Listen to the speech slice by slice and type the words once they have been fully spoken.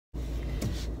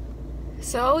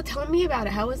So, tell me about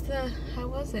it. How was it? How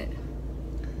was the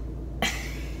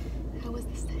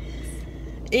sex?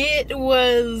 It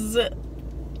was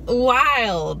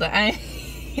wild.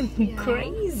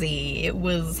 Crazy. It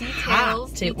was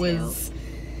hot. It was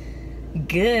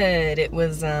good. It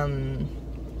was, I mean,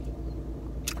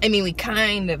 we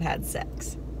kind of had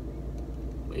sex.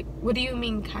 Wait, what do you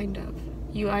mean, kind of?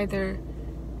 You either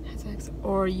had sex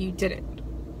or you didn't.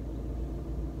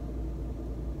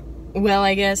 Well,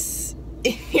 I guess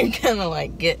if you're gonna,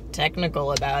 like, get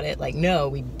technical about it, like, no,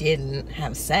 we didn't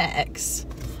have sex.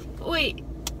 Wait,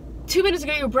 2 minutes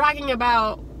ago you were bragging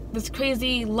about this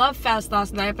crazy love fest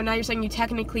last night, but now you're saying you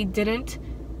technically didn't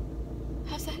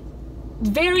have sex?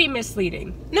 Very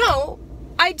misleading. No,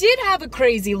 I did have a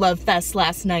crazy love fest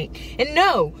last night. And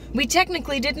no, we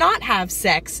technically did not have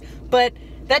sex, but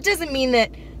that doesn't mean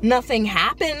that nothing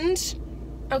happened.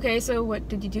 Okay, so what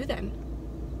did you do then?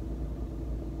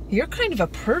 You're kind of a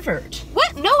pervert.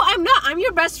 What? No, I'm not. I'm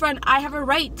your best friend. I have a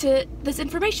right to this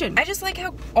information. I just like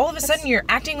how all of a sudden you're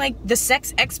acting like the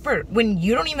sex expert when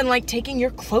you don't even like taking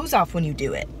your clothes off when you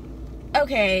do it.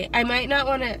 Okay, I might not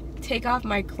want to take off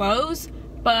my clothes,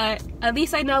 but at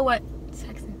least I know what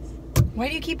sex is. Why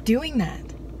do you keep doing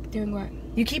that? Doing what?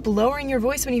 You keep lowering your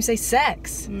voice when you say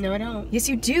sex. No, I don't. Yes,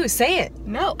 you do. Say it.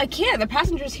 No, I can't. The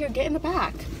passenger's here. Get in the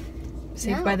back.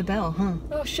 Saved by the bell, huh?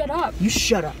 Oh, shut up. You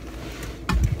shut up.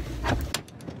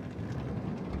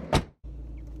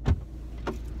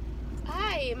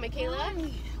 Hi, Michaela.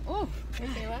 Hi. Oh,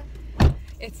 Michaela.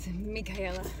 it's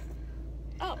Michaela.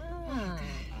 Oh, I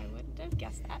wouldn't have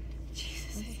guessed that.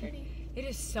 Jesus, That's pretty. it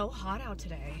is so hot out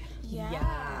today.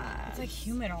 Yeah. It's like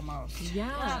humid almost.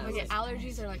 Yeah, like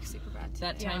allergies are like super bad today.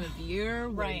 That time of year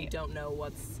where you Right. don't know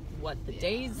what the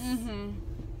days. Mm-hmm.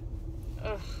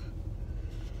 Ugh.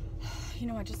 You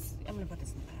know what? I'm gonna put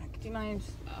this in the back. Do you mind?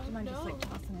 Just like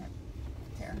tossing it?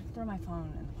 Here, throw my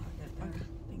phone in the pocket. There. Okay.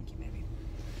 Thank you, baby.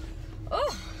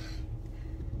 Oh,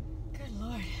 good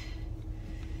lord.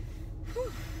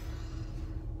 Whew.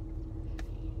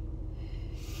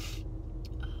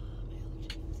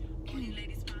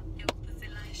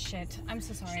 Shit, I'm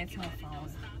so sorry. It's my phone.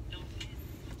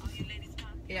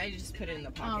 Yeah, I just put it in the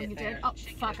Oh, pocket. you there. did? Oh,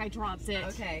 fuck! I dropped it.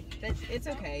 Okay, it's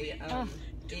okay.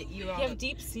 You You have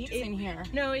deep seats in here.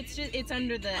 No, it's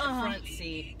under the front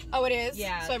seat. Oh, it is?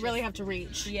 Yeah, So I really have to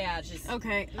reach. Yeah, just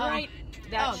Okay. right.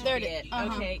 That should there be it it. is.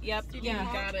 Uh-huh. Okay. Yep. Yeah.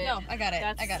 You got it. No, I got it.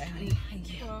 That's- I got it, honey.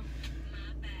 Thank you. Well,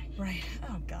 Right.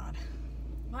 Oh, God.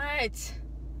 What?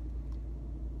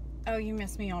 Oh, you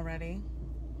miss me already?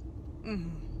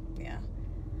 Mm-hmm. Yeah.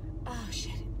 Oh,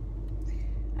 shit.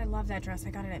 I love that dress. I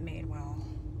got it at Madewell.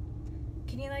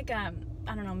 Can you, like, I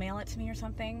don't know, mail it to me or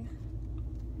something?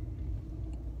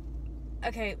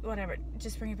 Okay, whatever.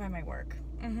 Just bring it by my work.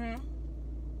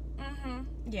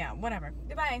 Yeah, whatever.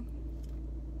 Goodbye.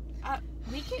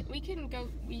 we can go.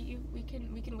 We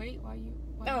can wait while you.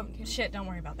 Oh, shit. Don't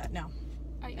worry about that. No.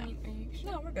 I mean, are you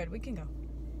sure? No, we're good. We can go.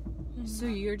 So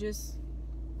you're just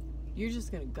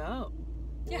gonna go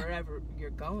wherever you're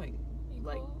going, You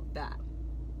like cool? that.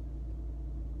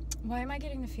 Why am I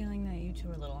getting the feeling that you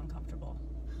two are a little uncomfortable?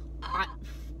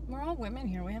 We're all women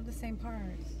here. We have the same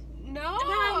parts. No,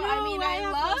 I mean, I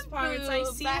have love those parts. I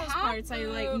boobs. see I those have parts. I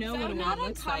like know boobs. what a I'm woman not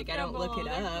looks like. I don't look it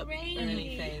uncomfortable. up They're or great.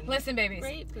 anything. Listen, babies.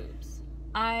 Great boobs.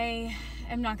 I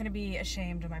am not going to be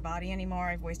ashamed of my body anymore.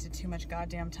 I've wasted too much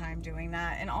goddamn time doing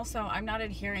that. And also, I'm not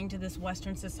adhering to this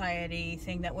Western society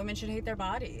thing that women should hate their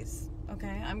bodies.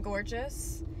 Okay? I'm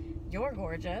gorgeous. You're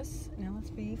gorgeous. Now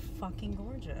let's be fucking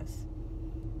gorgeous.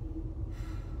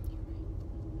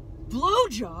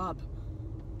 Blowjob.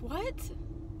 What?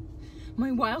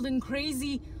 My wild and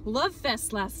crazy love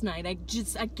fest last night. I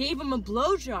gave him a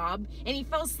blowjob and he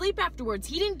fell asleep afterwards.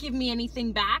 He didn't give me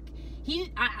anything back.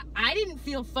 I didn't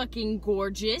feel fucking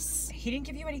gorgeous. He didn't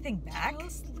give you anything back? Fell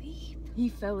asleep. He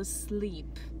fell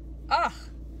asleep. Ugh.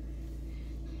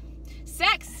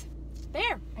 Sex.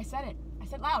 There. I said it. I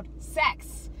said loud.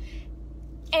 Sex.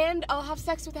 And I'll have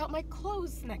sex without my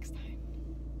clothes next time.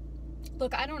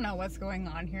 Look, I don't know what's going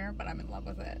on here, but I'm in love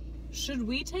with it. Should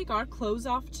we take our clothes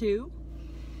off too?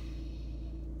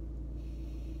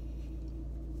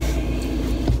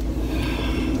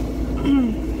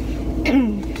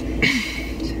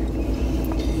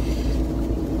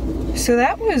 So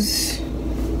that was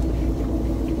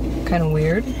kind of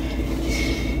weird.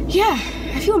 Yeah,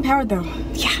 I feel empowered though.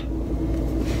 Yeah.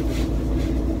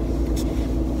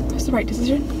 That's the right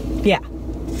decision. Yeah.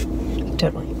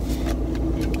 Totally.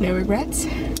 No regrets.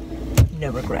 No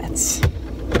regrets.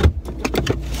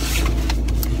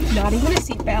 Not even a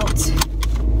seatbelt.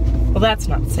 Well, that's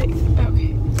not safe. Okay.